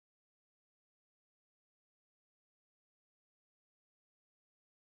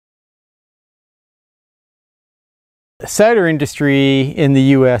cider industry in the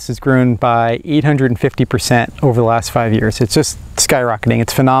US has grown by 850% over the last 5 years. It's just skyrocketing.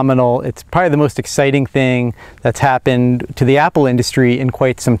 It's phenomenal. It's probably the most exciting thing that's happened to the apple industry in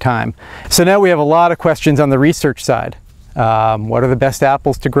quite some time. So now we have a lot of questions on the research side. What are the best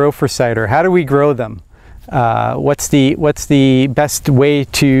apples to grow for cider? How do we grow them? What's the best way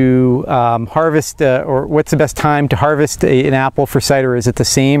to harvest, or what's the best time to harvest an apple for cider? Is it the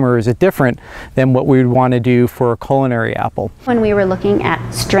same or is it different than what we would want to do for a culinary apple? When we were looking at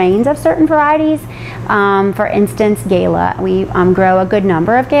strains of certain varieties, for instance Gala, we grow a good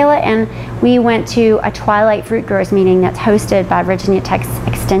number of Gala, and we went to a Twilight Fruit Growers meeting that's hosted by Virginia Tech's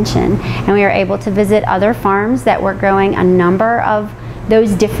Extension, and we were able to visit other farms that were growing a number of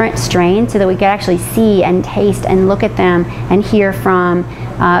those different strains so that we could actually see and taste and look at them and hear from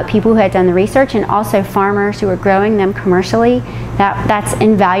people who had done the research, and also farmers who were growing them commercially. That's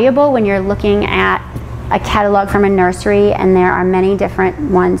invaluable when you're looking at a catalog from a nursery and there are many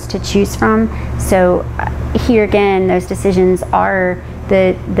different ones to choose from. So here again, those decisions are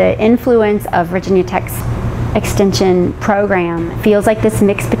the influence of Virginia Tech's Extension program. It feels like this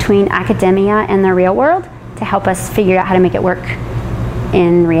mix between academia and the real world to help us figure out how to make it work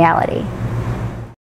in reality.